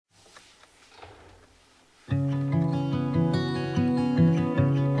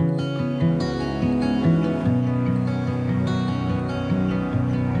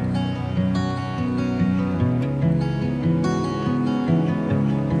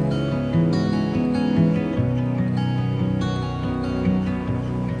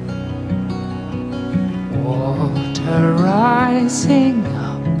rising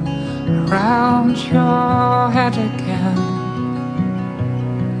up around your head again.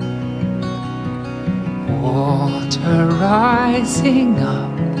 Water rising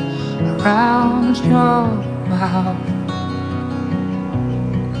up around your mouth.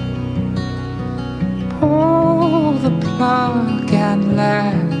 Pull the plug and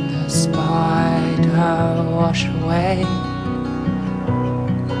let the spider wash away.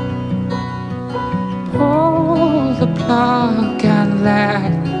 Pull the plug and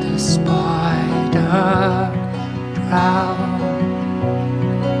let the spider drown.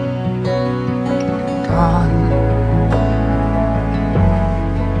 Gone.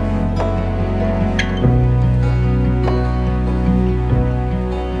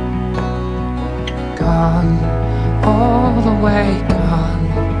 Gone, all the way gone.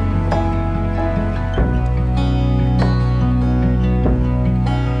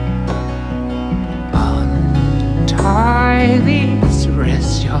 Untie these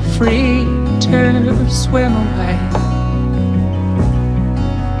wrists, you're free to swim away.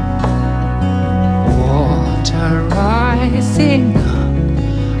 Water rising up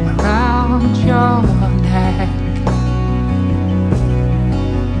around your neck.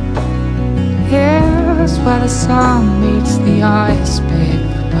 Here's where the sun meets the ice pick.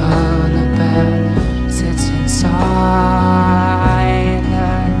 The polar bear sits in silence.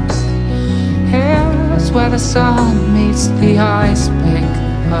 Here's where the sun meets the ice pick.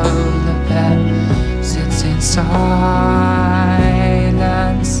 The polar bear sits in silence.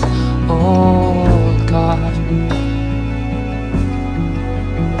 All gone.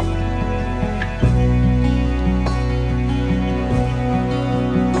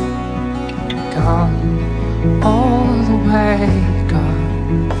 Gone, all the way gone.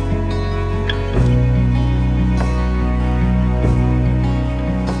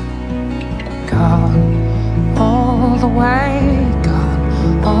 Gone, all the way gone,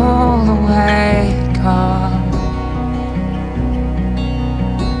 all the way gone.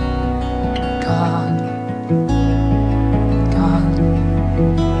 Gone, gone,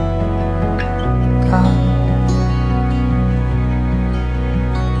 gone.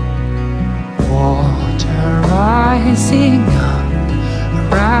 Water rising up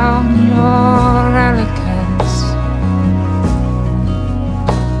around your elegance.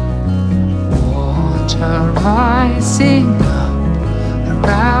 Water rising up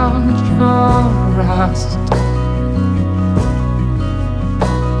around your rust.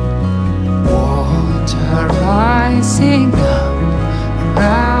 Water rising up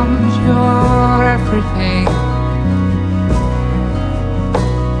around your everything.